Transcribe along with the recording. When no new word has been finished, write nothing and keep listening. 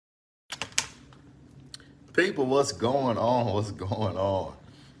People, what's going on? What's going on?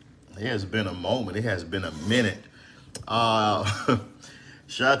 It has been a moment. It has been a minute. Uh,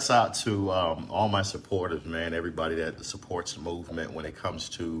 Shouts out to all my supporters, man. Everybody that supports the movement when it comes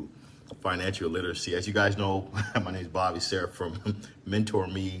to financial literacy. As you guys know, my name is Bobby Sarah from Mentor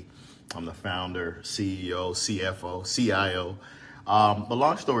Me. I'm the founder, CEO, CFO, CIO. But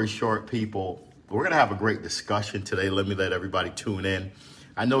long story short, people, we're going to have a great discussion today. Let me let everybody tune in.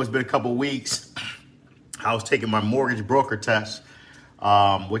 I know it's been a couple weeks. I was taking my mortgage broker test,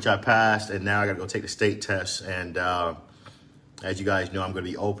 which I passed, and now I got to go take the state test. And as you guys know, I'm going to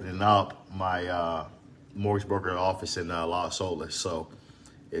be opening up my mortgage broker office in Los Olas. So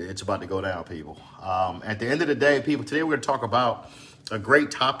it's about to go down, people. At the end of the day, people, today we're going to talk about a great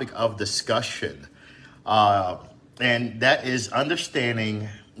topic of discussion. And that is understanding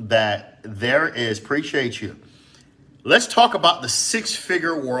that there is, appreciate you. Let's talk about the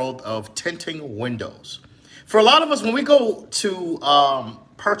six-figure world of tinting windows. For a lot of us, when we go to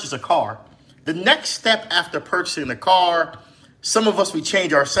purchase a car, the next step after purchasing the car, some of us, we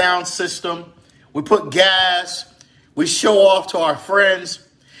change our sound system, we put gas, we show off to our friends.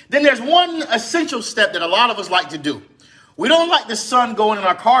 Then there's one essential step that a lot of us like to do. We don't like the sun going in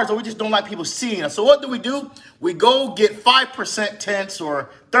our cars, or we just don't like people seeing us. So what do? We go get 5% tints or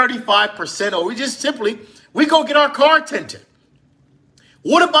 35%, or we go get our car tinted.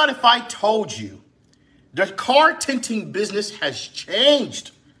 What about if I told you the car tinting business has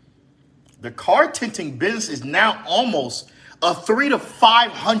changed? The car tinting business is now almost a $300,000 to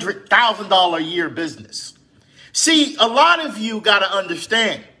 $500,000 a year business. See, a lot of you got to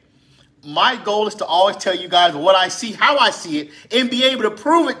understand. My goal is to always tell you guys what I see, how I see it, and be able to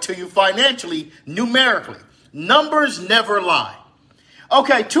prove it to you financially, numerically. Numbers never lie.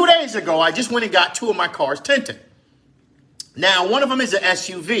 Okay, 2 days ago, I just went and got two of my cars tinted. Now, one of them is an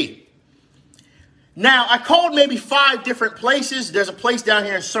SUV. Now, I called maybe 5 different places. There's a place down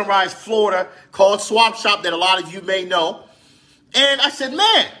here in Sunrise, Florida called Swap Shop that a lot of you may know. And I said,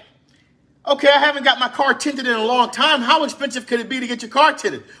 man, okay, I haven't got my car tinted in a long time. How expensive could it be to get your car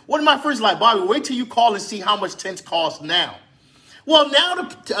tinted? One of my friends like, Bobby, wait till you call and see how much tints cost now. Well, now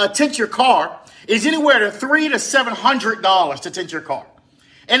to tint your car is anywhere to $300 to $700 to tint your car.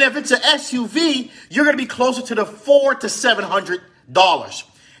 And if it's an SUV, you're going to be closer to the $400 to $700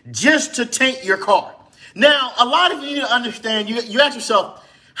 just to tint your car. Now, a lot of you need to understand, you ask yourself,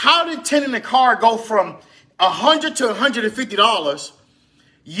 how did tinting a car go from $100 to $150?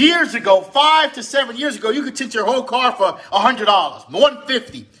 Years ago, 5 to 7 years ago, you could tint your whole car for $100,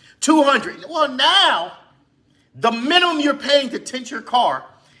 $150, $200. Well, now, the minimum you're paying to tint your car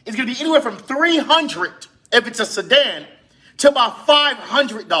is going to be anywhere from $300 if it's a sedan to about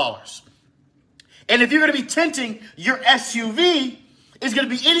 $500. And if you're going to be tinting your SUV, it's going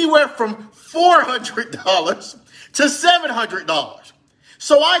to be anywhere from $400 to $700.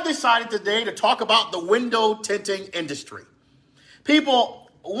 So I decided today to talk about the window tinting industry. People,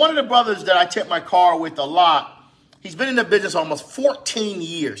 one of the brothers that I tint my car with a lot, he's been in the business almost 14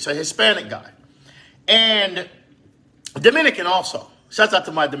 years, a Hispanic guy. And Dominican also. Shouts out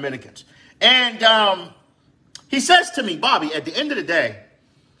to my Dominicans. And he says to me, Bobby, at the end of the day,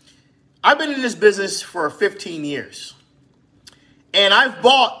 I've been in this business for 15 years. And I've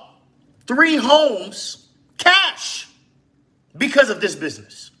bought 3 homes cash because of this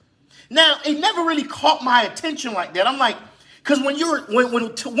business. Now, it never really caught my attention like that. I'm like, because when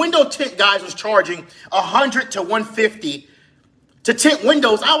window tint guys was charging $100 to $150 to tint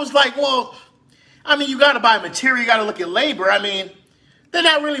windows, I was like, well, I mean, you got to buy material, you got to look at labor. I mean, they're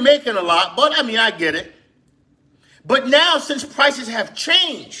not really making a lot, but I mean, I get it. But now, since prices have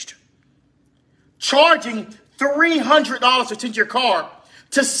changed, charging $300 to tint your car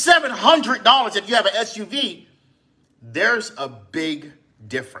to $700 if you have an SUV, there's a big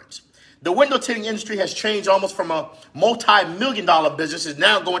difference. The window tinting industry has changed almost from a multi-million-dollar business is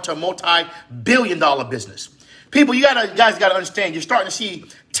now going to a multi-billion-dollar business. People, guys got to understand, you're starting to see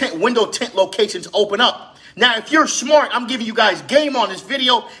window tint locations open up. Now, if you're smart, I'm giving you guys game on this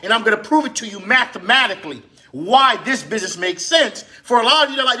video, and I'm going to prove it to you mathematically why this business makes sense. For a lot of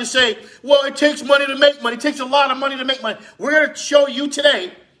you that like to say, well, it takes money to make money. It takes a lot of money to make money. We're going to show you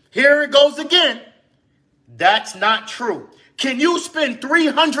today, here it goes again, that's not true. Can you spend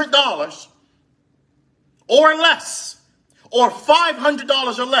 $300 or less, or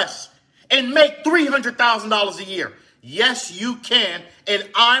 $500 or less, and make $300,000 a year? Yes, you can, and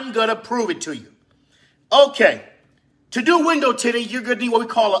I'm going to prove it to you. Okay, to do window tinting, you're going to need what we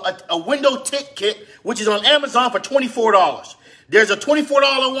call a window tint kit, which is on Amazon for $24. There's a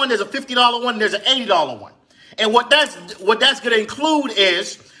 $24 one, there's a $50 one, and there's an $80 one. And what that's going to include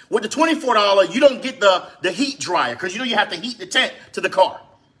is With the $24, you don't get the heat dryer because you have to heat the tent to the car.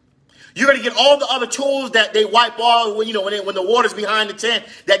 You're going to get all the other tools that they wipe off when the water's behind the tent,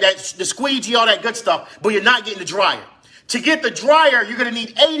 the squeegee, all that good stuff, but you're not getting the dryer. To get the dryer, you're going to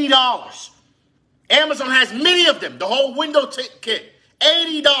need $80. Amazon has many of them, the whole window tent kit,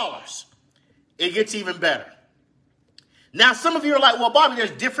 $80. It gets even better. Now, some of you are like, well, Bobby,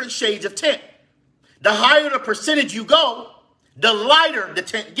 there's different shades of tent. The higher the percentage you go, the lighter the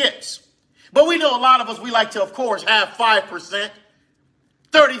tent gets. But we know a lot of us, we like to, of course, have 5%,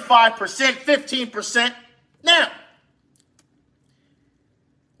 35%, 15%. Now,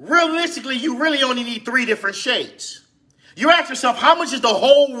 realistically, you really only need 3 different shades. You ask yourself, how much is the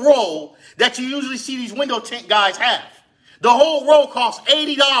whole roll that you usually see these window tint guys have? The whole roll costs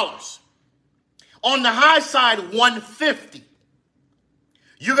 $80. On the high side, $150.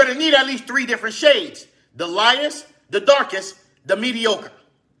 You're going to need at least 3 different shades. The lightest, the darkest, the mediocre.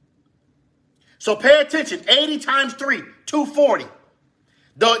 So pay attention. 80 times 3, 240.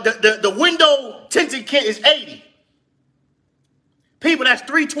 The window tinting kit is 80. People, that's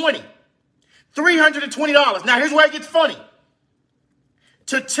 $320. $320. Now, here's where it gets funny.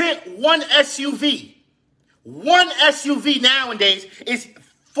 To tint one SUV nowadays is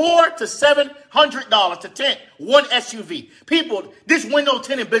 $400 to $700 to tint one SUV. People, this window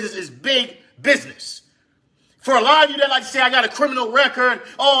tinting business is big business. For a lot of you that like to say, I got a criminal record,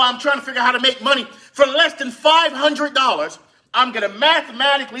 I'm trying to figure out how to make money. For less than $500, I'm going to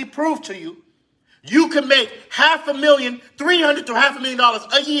mathematically prove to you, you can make $500,000, $300,000 to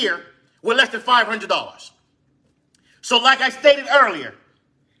 $500,000 a year with less than $500. So like I stated earlier,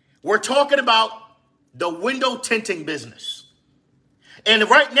 we're talking about the window tinting business. And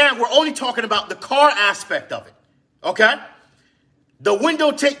right now, we're only talking about the car aspect of it, okay? The window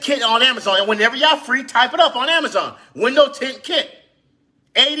tint kit on Amazon, and whenever y'all free, type it up on Amazon. Window tint kit,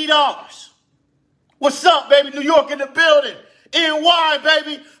 $80. What's up, baby? New York in the building. NY,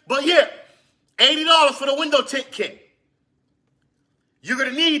 baby. But here, $80 for the window tint kit. You're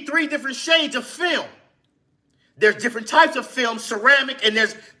going to need 3 different shades of film. There's different types of film, ceramic, and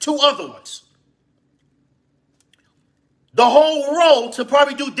there's 2 other ones. The whole roll to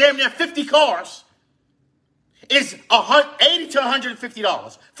probably do damn near 50 cars is $80 to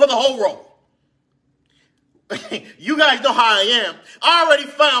 $150 for the whole roll. You guys know how I am. I already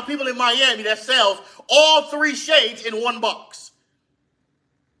found people in Miami that sells all 3 shades in one box.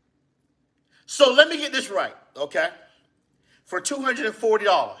 So let me get this right, okay? For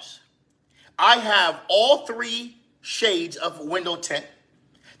 $240, I have all 3 shades of window tint.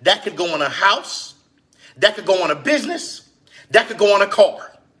 That could go on a house. That could go on a business. That could go on a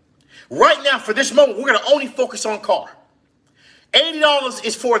car. Right now, for this moment, we're going to only focus on car. $80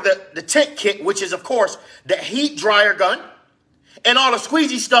 is for the tent kit, which is, of course, the heat dryer gun and all the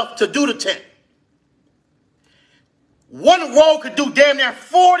squeegee stuff to do the tent. One roll could do damn near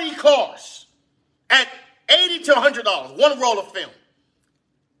 40 cars at $80 to $100, one roll of film.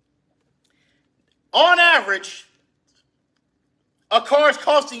 On average, a car is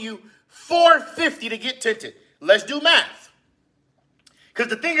costing you $450 to get tinted. Let's do math. Because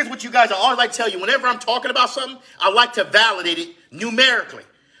the thing is, what you guys, I always like to tell you, whenever I'm talking about something, I like to validate it numerically.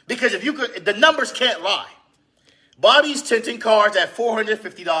 Because if you could, the numbers can't lie. Bobby's tinting cars at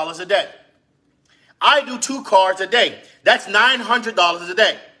 $450 a day. I do 2 cars a day. That's $900 a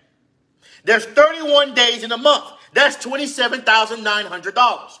day. There's 31 days in a month. That's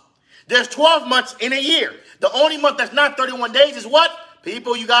 $27,900. There's 12 months in a year. The only month that's not 31 days is what?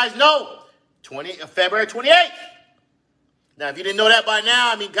 People, you guys know. February 28th. Now, if you didn't know that by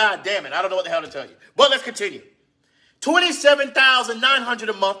now, God damn it. I don't know what the hell to tell you. But let's continue. $27,900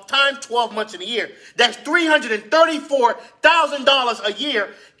 a month times 12 months in a year. That's $334,000 a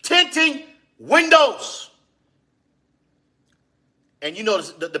year tinting windows. And you know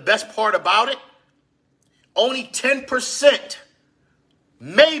the best part about it? Only 10%,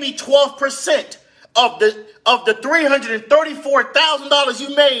 maybe 12% of the $334,000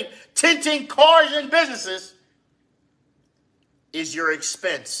 you made tinting cars and businesses is your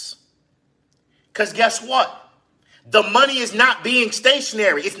expense. Because guess what? The money is not being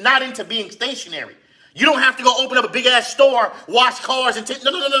stationary. It's not into being stationary. You don't have to go open up a big ass store, wash cars and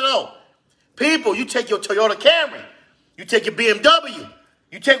no. People, you take your Toyota Camry. You take your BMW.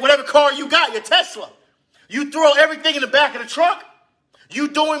 You take whatever car you got, your Tesla. You throw everything in the back of the truck. You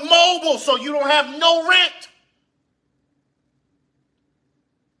doing mobile, so you don't have no rent.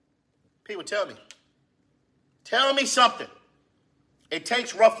 People, tell me. Tell me something. It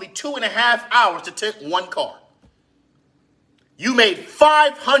takes roughly 2.5 hours to tint one car. You made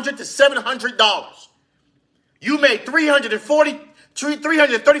 $500 to $700. You made $340,000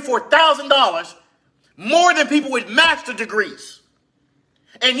 $334,000 more than people with master degrees.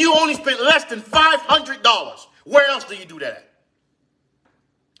 And you only spent less than $500. Where else do you do that at?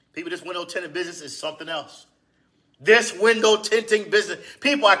 People, this window tinting business is something else. This window tinting business.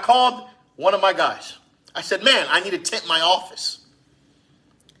 People, I called one of my guys. I said, man, I need to tint my office.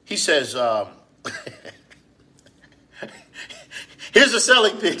 He says, here's the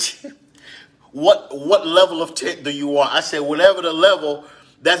selling pitch. What level of tint do you want? I said, whatever the level,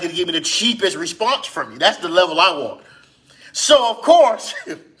 that's going to give me the cheapest response from you. That's the level I want. So, of course,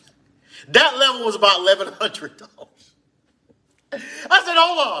 that level was about $1,100. I said,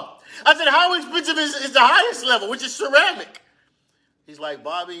 hold on. I said, how expensive is the highest level, which is ceramic? He's like,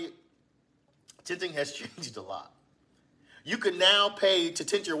 Bobby, tinting has changed a lot. You can now pay to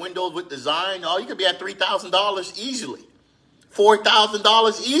tint your windows with design. Oh, you could be at $3,000 easily,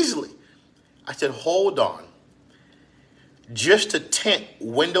 $4,000 easily. I said, hold on. Just to tint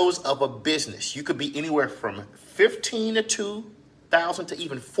windows of a business, you could be anywhere from $15,000 to $2,000 to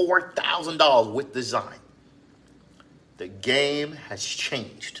even $4,000 with design. The game has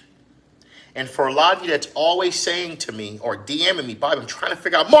changed. And for a lot of you that's always saying to me or DMing me, Bob, I'm trying to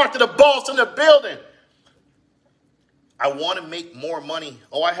figure out, Martha, the boss in the building. I want to make more money.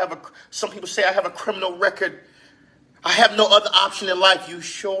 Oh, some people say I have a criminal record. I have no other option in life. You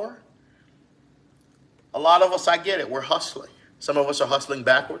sure? A lot of us, I get it. We're hustling. Some of us are hustling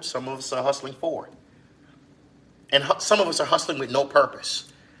backwards. Some of us are hustling forward. And some of us are hustling with no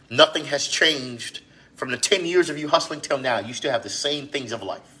purpose. Nothing has changed from the 10 years of you hustling till now. You still have the same things of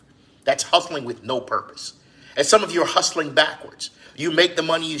life. That's hustling with no purpose. And some of you are hustling backwards. You make the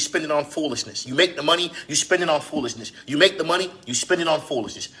money, you spend it on foolishness. You make the money, you spend it on foolishness. You make the money, you spend it on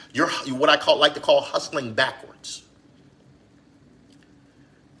foolishness. You're what I like to call hustling backwards.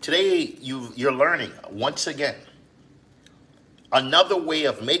 Today, you're learning, once again, another way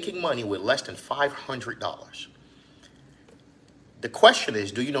of making money with less than $500. The question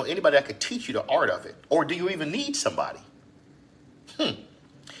is, do you know anybody that could teach you the art of it? Or do you even need somebody?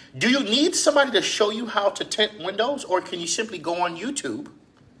 Do you need somebody to show you how to tint windows? Or can you simply go on YouTube,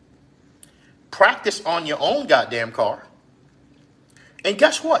 practice on your own goddamn car, and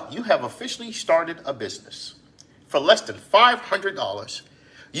guess what? You have officially started a business. For less than $500,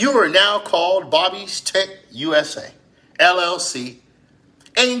 you are now called Bobby's Tint USA, LLC.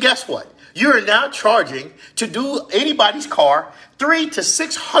 And guess what? You are now charging to do anybody's car $300 to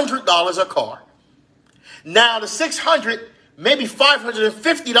 $600 a car. Now the $600, maybe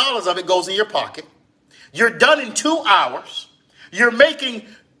 $550 of it goes in your pocket. You're done in 2 hours. You're making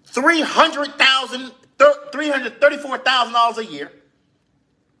 $334,000 a year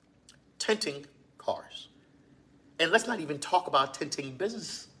tinting cars. And let's not even talk about tinting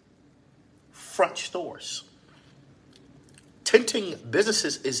business front stores. Tinting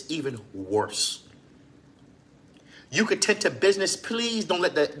businesses is even worse. You could tint a business. Please don't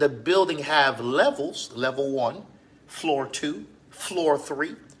let the building have levels. Level 1, floor 2, floor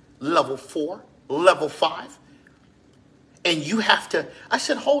 3, level 4, level 5. And you have to, I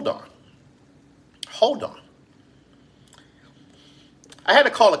said, hold on. I had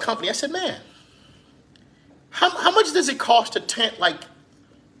to call a company. I said, man, how much does it cost to tint like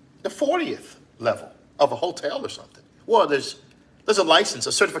the 40th level of a hotel or something? Well, there's a license,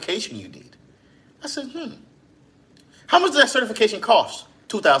 a certification you need. I said, how much does that certification cost?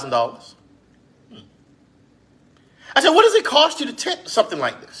 $2,000. I said, what does it cost you to tint something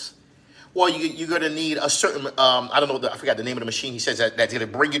like this? Well, you're going to need a certain, I don't know, I forgot the name of the machine. He says that's going to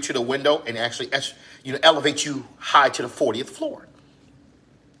bring you to the window and actually elevate you high to the 40th floor.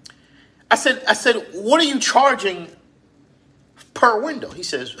 I said, what are you charging per window? He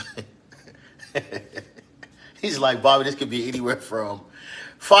says, he's like, Bobby, this could be anywhere from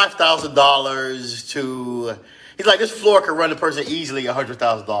 $5,000 to, he's like, this floor could run the person easily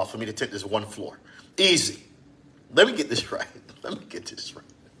 $100,000 for me to tint this one floor. Easy. Let me get this right.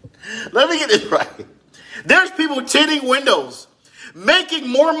 There's people tinting windows, making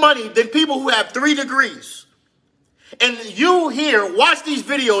more money than people who have 3 degrees. And you here watch these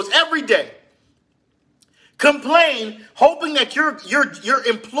videos every day, complain, hoping that your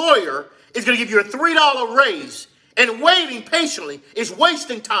employer is going to give you a $3 raise, and waiting patiently is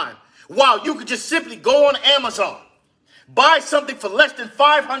wasting time. While you could just simply go on Amazon, buy something for less than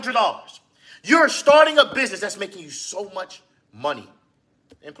 $500. You're starting a business that's making you so much money.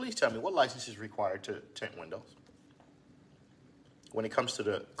 And please tell me, what license is required to tint windows? When it comes to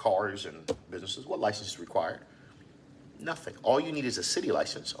the cars and businesses, what license is required? Nothing. All you need is a city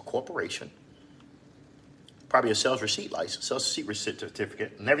license, a corporation, probably a sales receipt license, sales receipt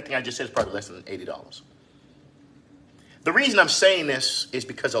certificate, and everything I just said is probably less than $80. The reason I'm saying this is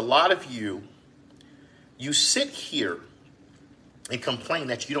because a lot of you sit here and complain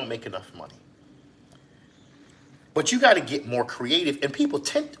that you don't make enough money. But you got to get more creative. And people,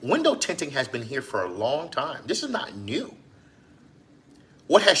 window tinting has been here for a long time. This is not new.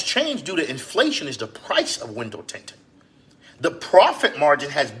 What has changed due to inflation is the price of window tinting. The profit margin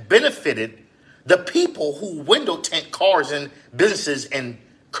has benefited the people who window tint cars in businesses and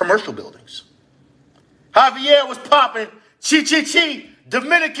commercial buildings. Javier was popping. Chi.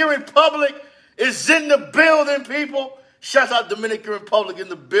 Dominican Republic is in the building, people. Shouts out Dominican Republic in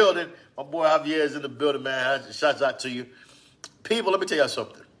the building. My boy Javier is in the building, man. Shouts out to you. People, let me tell you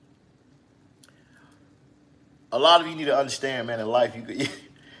something. A lot of you need to understand, man, in life,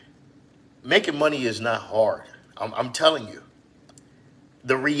 making money is not hard. I'm telling you.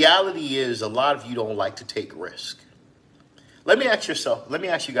 The reality is a lot of you don't like to take risk. Let me ask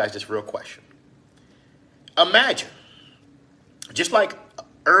you guys this real question. Imagine, just like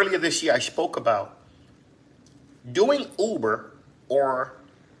earlier this year, I spoke about doing Uber or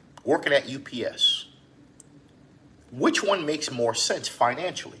working at UPS. Which one makes more sense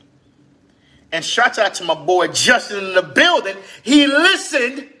financially? And shouts out to my boy Justin in the building. He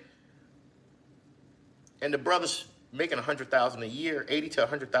listened. And the brother's making $100,000 a year, $80,000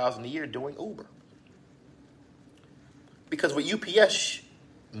 to $100,000 a year doing Uber. Because with UPS,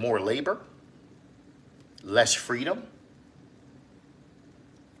 more labor, less freedom.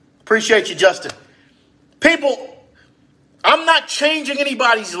 Appreciate you, Justin. People, I'm not changing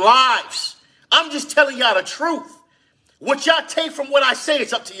anybody's lives. I'm just telling y'all the truth. What y'all take from what I say,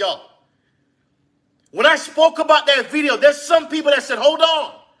 it's up to y'all. When I spoke about that video, there's some people that said, hold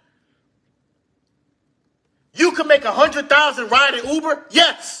on. You can make $100,000 riding Uber?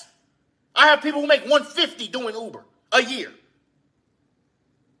 Yes. I have people who make $150 doing Uber a year.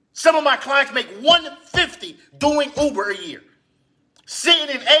 Some of my clients make $150 doing Uber a year.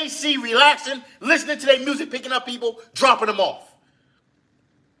 Sitting in AC, relaxing, listening to their music, picking up people, dropping them off.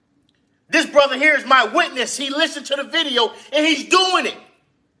 This brother here is my witness. He listened to the video and he's doing it.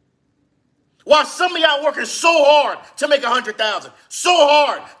 While some of y'all working so hard to make $100,000, so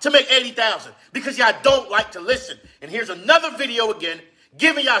hard to make $80,000 because y'all don't like to listen. And here's another video again,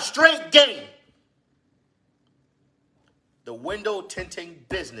 giving y'all straight game. The window tinting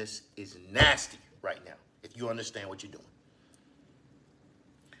business is nasty right now, if you understand what you're doing.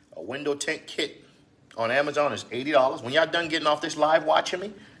 A window tint kit on Amazon is $80. When y'all done getting off this live watching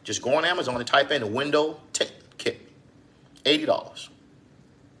me, just go on Amazon and type in a window tint kit. $80.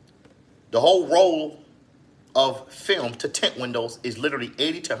 The whole roll of film to tint windows is literally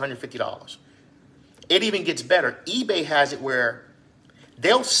 $80 to $150. It even gets better. eBay has it where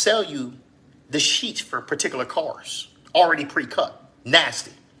they'll sell you the sheets for particular cars already pre-cut.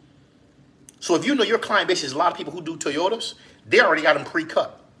 Nasty. So if you know your client base is a lot of people who do Toyotas, they already got them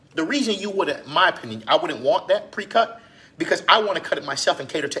pre-cut. The reason you wouldn't, in my opinion, I wouldn't want that pre-cut because I want to cut it myself and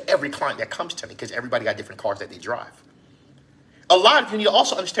cater to every client that comes to me because everybody got different cars that they drive. A lot of you need to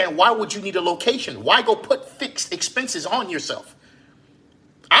also understand, why would you need a location? Why go put fixed expenses on yourself?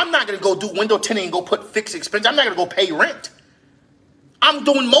 I'm not going to go do window tinting and go put fixed expenses. I'm not going to go pay rent. I'm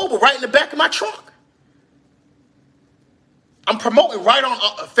doing mobile right in the back of my trunk. I'm promoting right on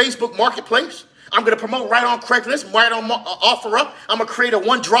Facebook Marketplace. I'm going to promote right on Craigslist, right on OfferUp. I'm going to create a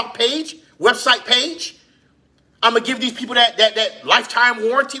one-drop page, website page. I'm going to give these people that lifetime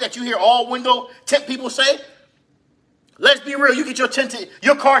warranty that you hear all window tint people say. Let's be real. You get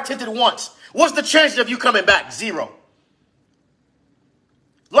your car tinted once. What's the chances of you coming back? 0.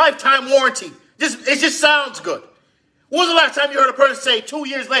 Lifetime warranty. It just sounds good. When was the last time you heard a person say 2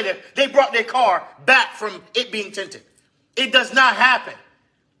 years later they brought their car back from it being tinted? It does not happen.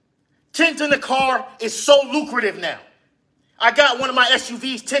 Tinting the car is so lucrative now. I got one of my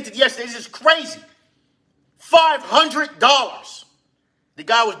SUVs tinted yesterday. It's just crazy. $500. The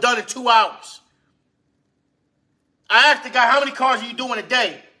guy was done in 2 hours. I asked the guy, how many cars are you doing a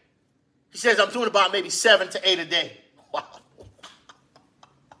day? He says, I'm doing about maybe 7 to 8 a day. Wow.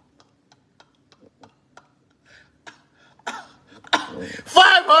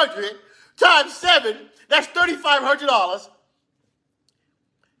 $500 times 7, that's $3,500.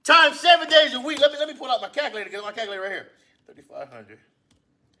 Times 7 days a week. Let me pull out my calculator. Get my calculator right here. 3,500.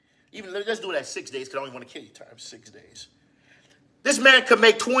 Even let's do it at 6 days because I don't even want to kill you. Times 6 days. This man could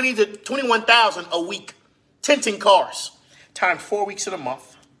make $20,000 to $21,000 a week tinting cars. Times 4 weeks in a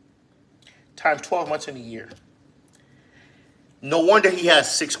month. Times 12 months in a year. No wonder he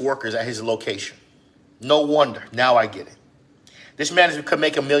has 6 workers at his location. No wonder. Now I get it. This man could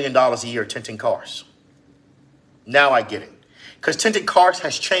make $1 million a year tinting cars. Now I get it. Because tinted cars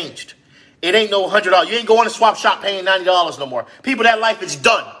has changed. It ain't no $100. You ain't going to swap shop paying $90 no more. People, that life is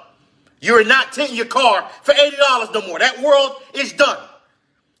done. You're not tinting your car for $80 no more. That world is done.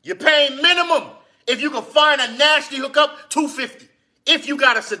 You're paying minimum. If you can find a nasty hookup, $250. If you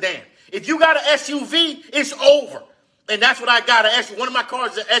got a sedan. If you got an SUV, it's over. And that's what I got. One of my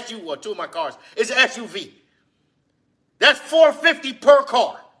cars is an SUV, or two of my cars is an SUV. That's $450 per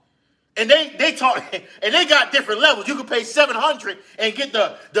car. And they talk, and they got different levels. You can pay $700 and get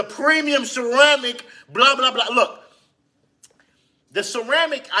the premium ceramic, blah, blah, blah. Look, the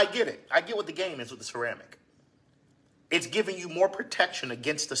ceramic, I get it. I get what the game is with the ceramic. It's giving you more protection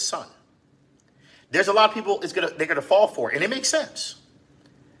against the sun. There's a lot of people they're gonna fall for it, and it makes sense.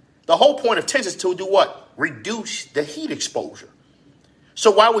 The whole point of tint is to do what? Reduce the heat exposure. So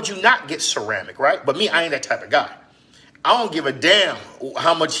why would you not get ceramic, right? But me, I ain't that type of guy. I don't give a damn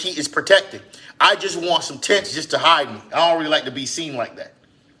how much heat is protected. I just want some tints just to hide me. I don't really like to be seen like that.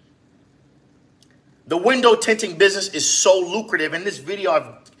 The window tinting business is so lucrative. In this video, I've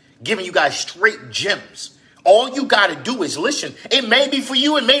given you guys straight gems. All you got to do is listen. It may be for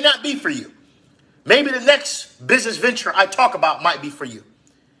you. It may not be for you. Maybe the next business venture I talk about might be for you.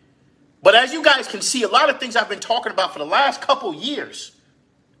 But as you guys can see, a lot of things I've been talking about for the last couple years,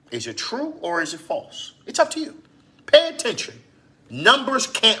 is it true or is it false? It's up to you. Pay attention. Numbers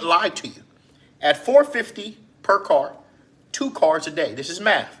can't lie to you. At $450 per car, 2 cars a day. This is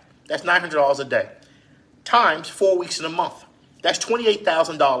math. That's $900 a day. Times 4 weeks in a month. That's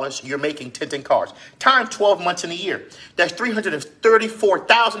 $28,000 you're making tinting cars. Times 12 months in a year. That's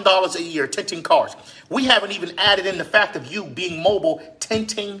 $334,000 a year tinting cars. We haven't even added in the fact of you being mobile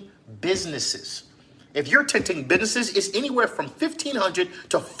tinting businesses. If you're tinting businesses, it's anywhere from $1,500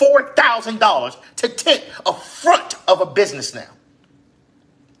 to $4,000 to tint a front of a business now.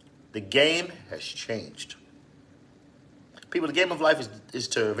 The game has changed. People, the game of life is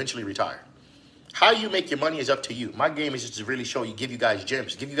to eventually retire. How you make your money is up to you. My game is just to really show you, give you guys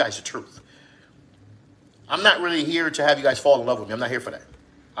gems, give you guys the truth. I'm not really here to have you guys fall in love with me. I'm not here for that.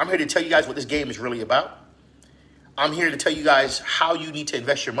 I'm here to tell you guys what this game is really about. I'm here to tell you guys how you need to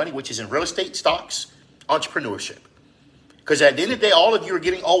invest your money, which is in real estate, stocks, entrepreneurship. Because at the end of the day, all of you are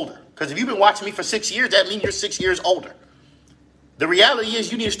getting older. Because if you've been watching me for 6 years, that means you're 6 years older. The reality is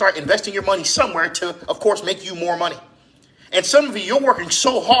you need to start investing your money somewhere to, of course, make you more money. And some of you, you're working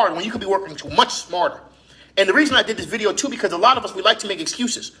so hard when you could be working too much smarter. And the reason I did this video too, because a lot of us, we like to make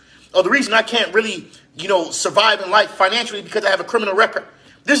excuses. Or the reason I can't really, survive in life financially because I have a criminal record.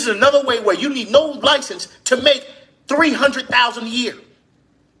 This is another way where you need no license to make $300,000 a year.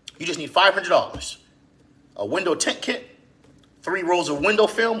 You just need $500. A window tint kit, 3 rolls of window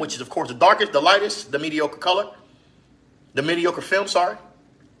film, which is of course the darkest, the lightest, the mediocre color, the mediocre film, sorry.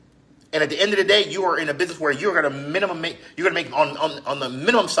 And at the end of the day, you are in a business where you're going to make on the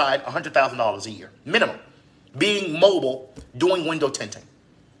minimum side $100,000 a year, minimum. Being mobile, doing window tinting.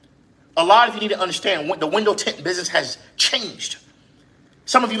 A lot of you need to understand the window tint business has changed.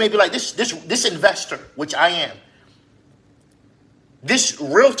 Some of you may be like this investor, which I am. This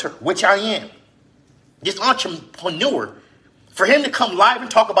realtor, which I am. This entrepreneur, for him to come live and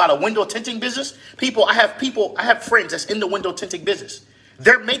talk about a window tinting business, I have friends that's in the window tinting business.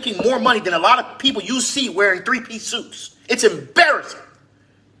 They're making more money than a lot of people you see wearing 3-piece suits. It's embarrassing.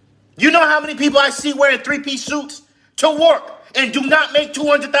 You know how many people I see wearing 3-piece suits to work and do not make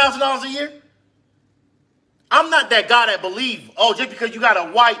 $200,000 a year? I'm not that guy that believe, just because you got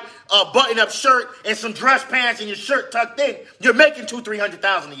a white button-up shirt and some dress pants and your shirt tucked in, you're making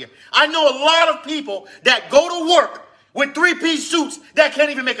 $200,000-300,000 a year. I know a lot of people that go to work with 3-piece suits that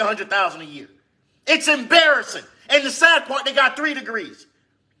can't even make $100,000 a year. It's embarrassing. And the sad part, they got 3 degrees.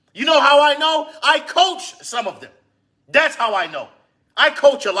 You know how I know? I coach some of them. That's how I know. I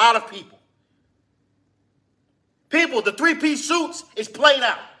coach a lot of people. People, the 3-piece suits is played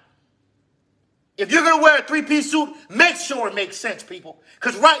out. If you're going to wear a 3-piece suit, make sure it makes sense, people.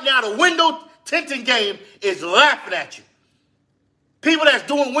 Because right now, the window tinting game is laughing at you. People that's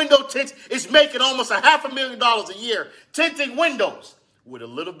doing window tints is making almost $500,000 a year tinting windows with a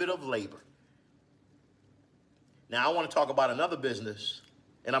little bit of labor. Now, I want to talk about another business,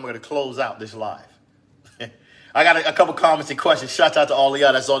 and I'm going to close out this live. I got a couple comments and questions. Shout out to all of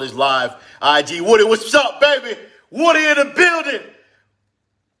y'all that's on this live. IG Woody, what's up, baby? Woody in the building.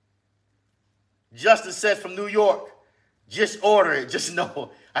 Justin said from New York, just order it. Just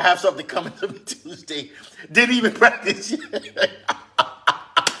know I have something coming to me Tuesday. Didn't even practice yet.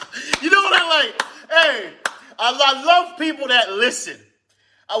 You know what I like? Hey, I love people that listen.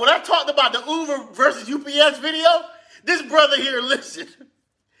 When I talked about the Uber versus UPS video, this brother here listened.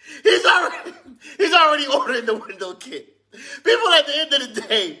 He's already ordering the window kit. People at the end of the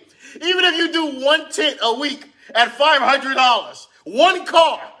day, Even if you do one tint a week at $500, one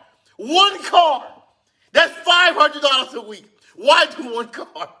car, that's $500 a week. Why do one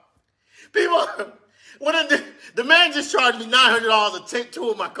car? People, when the man just charged me $900 to tint two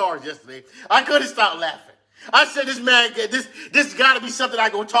of my cars yesterday, I couldn't stop laughing. I said, this got to be something I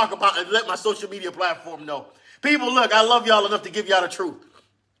go talk about and let my social media platform know. People, look, I love y'all enough to give y'all the truth.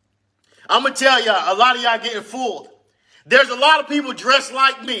 I'm going to tell y'all, a lot of y'all getting fooled. There's a lot of people dressed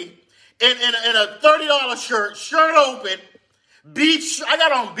like me in a $30 shirt open, I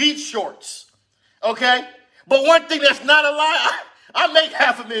got on beach shorts, okay? But one thing that's not a lie, I make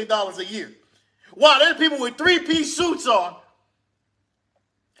 $500,000 a year. Wow, there's people with three-piece suits on.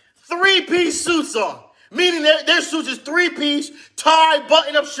 Meaning their suits is three-piece, tie,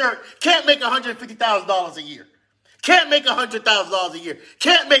 button-up shirt. Can't make $150,000 a year. Can't make $100,000 a year.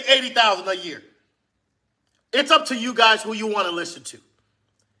 Can't make $80,000 a year. It's up to you guys who you want to listen to.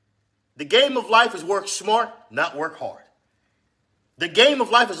 The game of life is work smart, not work hard. The game of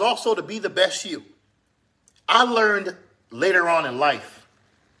life is also to be the best you. I learned later on in life,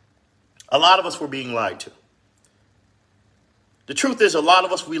 a lot of us were being lied to. The truth is, a lot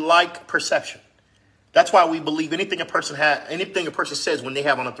of us, we like perception. That's why we believe anything a person says when they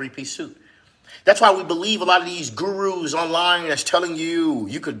have on a three-piece suit. That's why we believe a lot of these gurus online that's telling you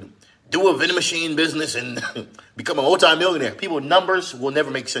could do a vending machine business and become a multi-millionaire. People, numbers will never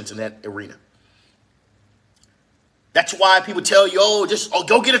make sense in that arena. That's why people tell you,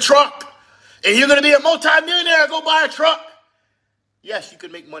 go get a truck and you're going to be a multi-millionaire. Go buy a truck. Yes, you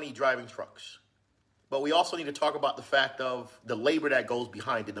can make money driving trucks. But we also need to talk about the fact of the labor that goes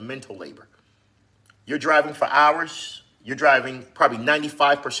behind it, the mental labor. You're driving for hours. You're driving probably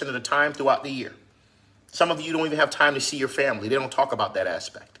 95% of the time throughout the year. Some of you don't even have time to see your family. They don't talk about that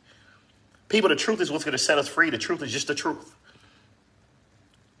aspect. People, the truth is what's going to set us free. The truth is just the truth.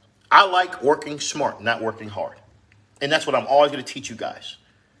 I like working smart, not working hard. And that's what I'm always going to teach you guys.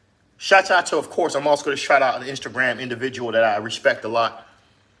 Shouts out to, of course, I'm also going to shout out an Instagram individual that I respect a lot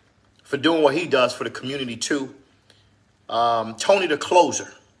for doing what he does for the community too. Tony the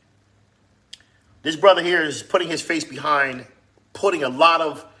Closer. This brother here is putting his face behind putting a lot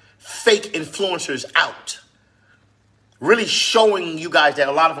of fake influencers out. Really showing you guys that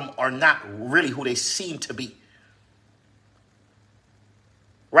a lot of them are not really who they seem to be.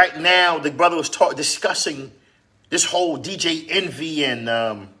 Right now, the brother was discussing this whole DJ Envy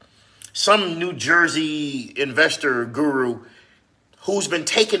and some New Jersey investor guru who's been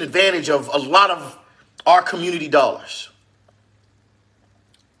taking advantage of a lot of our community dollars.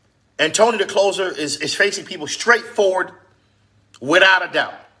 And Tony the Closer is facing people straightforward, without a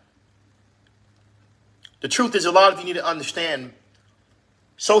doubt. The truth is, a lot of you need to understand,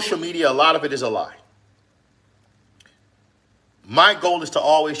 social media, a lot of it is a lie. My goal is to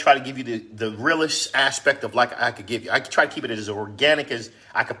always try to give you the realest aspect of like I could give you. I try to keep it as organic as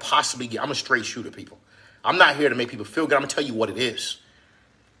I could possibly get. I'm a straight shooter, people. I'm not here to make people feel good. I'm going to tell you what it is.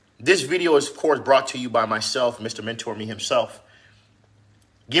 This video is, of course, brought to you by myself, Mr. Mentor, me himself,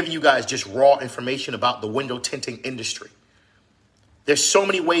 giving you guys just raw information about the window tinting industry. There's so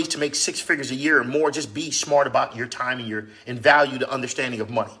many ways to make 6 figures a year or more. Just be smart about your time and value the understanding of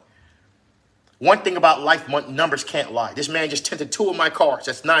money. One thing about life, numbers can't lie. This man just tinted 2 of my cars.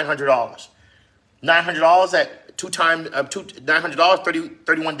 That's $900. $900 at $900,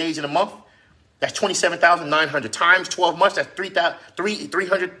 31 days in a month. That's $27,900 times 12 months. That's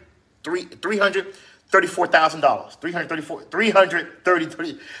 $334,000.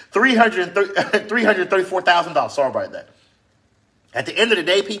 $334,000. Sorry about that. At the end of the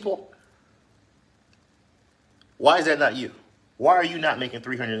day, people, why is that not you? Why are you not making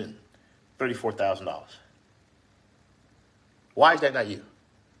 $334,000? Why is that not you?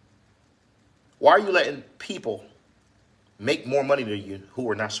 Why are you letting people make more money than you who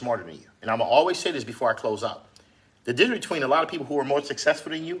are not smarter than you? And I'm going to always say this before I close out. The difference between a lot of people who are more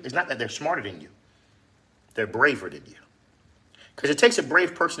successful than you is not that they're smarter than you. They're braver than you. Because it takes a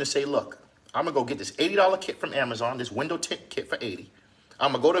brave person to say, look, I'm going to go get this $80 kit from Amazon, this window tint kit for $80.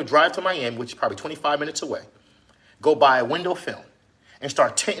 I'm going to go to drive to Miami, which is probably 25 minutes away, go buy a window film, and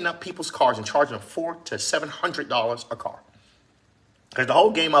start tinting up people's cars and charging them $400 to $700 a car. Because the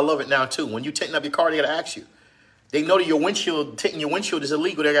whole game, I love it now, too. When you tinting up your car, they got to ask you. They know that tinting your windshield is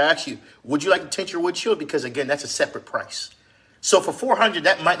illegal. They're going to ask you, would you like to tint your windshield? Because, again, that's a separate price. So for $400,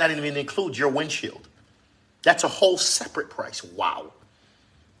 that might not even include your windshield. That's a whole separate price. Wow.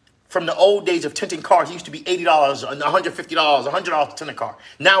 From the old days of tinting cars, it used to be $80, $150, $100 to tint a car.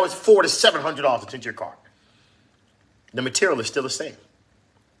 Now it's $400 to $700 to tint your car. The material is still the same.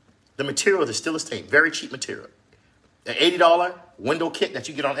 The material is still the same. Very cheap material. An $80 window kit that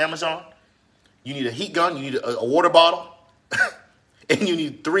you get on Amazon. You need a heat gun. You need a water bottle. And you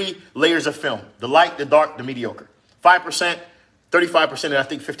need 3 layers of film. The light, the dark, the mediocre. 5%, 35%, and I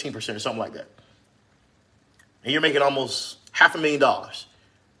think 15% or something like that. And you're making almost $500,000.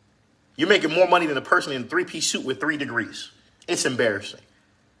 You're making more money than a person in a 3-piece suit with 3 degrees. It's embarrassing.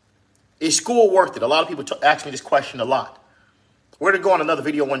 Is school worth it? A lot of people ask me this question a lot. We're going to go on another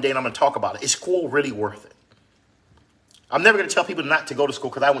video one day and I'm going to talk about it. Is school really worth it? I'm never going to tell people not to go to school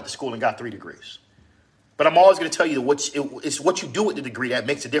because I went to school and got 3 degrees. But I'm always going to tell you that it's what you do with the degree that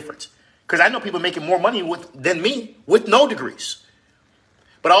makes a difference. Because I know people making more money than me with no degrees.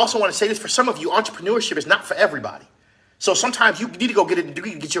 But I also want to say this, for some of you, entrepreneurship is not for everybody. So sometimes you need to go get a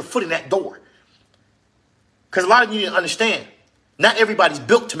degree to get your foot in that door. Because a lot of you need to understand, not everybody's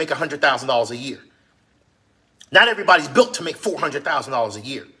built to make $100,000 a year. Not everybody's built to make $400,000 a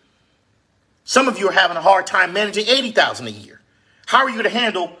year. Some of you are having a hard time managing $80,000 a year. How are you to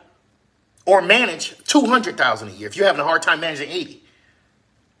handle or manage $200,000 a year if you're having a hard time managing 80?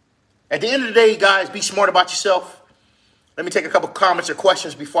 At the end of the day, guys, be smart about yourself. Let me take a couple comments or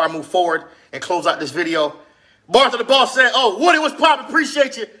questions before I move forward and close out this video. Martha the Boss said, oh, Woody, what's poppin'?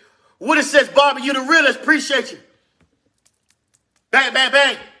 Appreciate you. Woody says, Bobby, you the realest. Appreciate you. Bang, bang,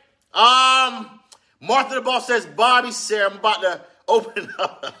 bang. Martha the Boss says, Bobby said, I'm about to open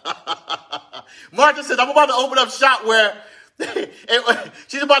up. Martha says, I'm about to open up shop where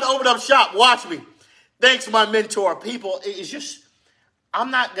she's about to open up shop. Watch me. Thanks, my mentor. People, it's just,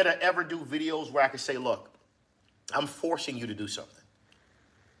 I'm not going to ever do videos where I can say, look, I'm forcing you to do something.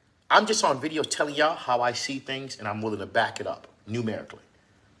 I'm just on video telling y'all how I see things, and I'm willing to back it up numerically.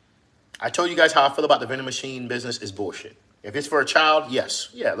 I told you guys how I feel about the vending machine business is bullshit. If it's for a child, yes.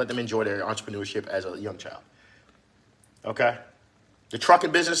 Yeah, let them enjoy their entrepreneurship as a young child. Okay? The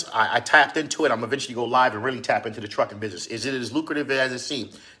trucking business, I tapped into it. I'm eventually go live and really tap into the trucking business. Is it as lucrative as it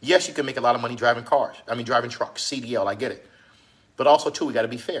seems? Yes, you can make a lot of money driving driving trucks, CDL, I get it. But also, too, we got to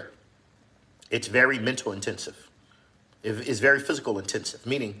be fair. It's very mental intensive. It's very physical intensive,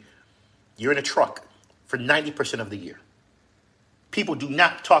 meaning you're in a truck for 90% of the year. People do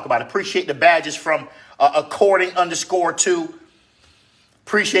not talk about it. Appreciate the badges from according_to.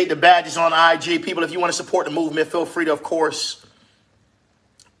 Appreciate the badges on IG. People, if you want to support the movement, feel free to, of course,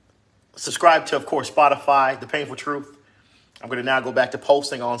 subscribe to, of course, Spotify, The Painful Truth. I'm going to now go back to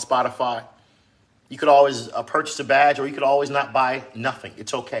posting on Spotify. You could always purchase a badge, or you could always not buy nothing.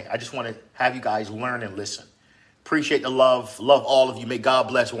 It's okay. I just want to have you guys learn and listen. Appreciate the love. Love all of you. May God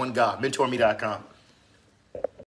bless. One God. MentorMe.com.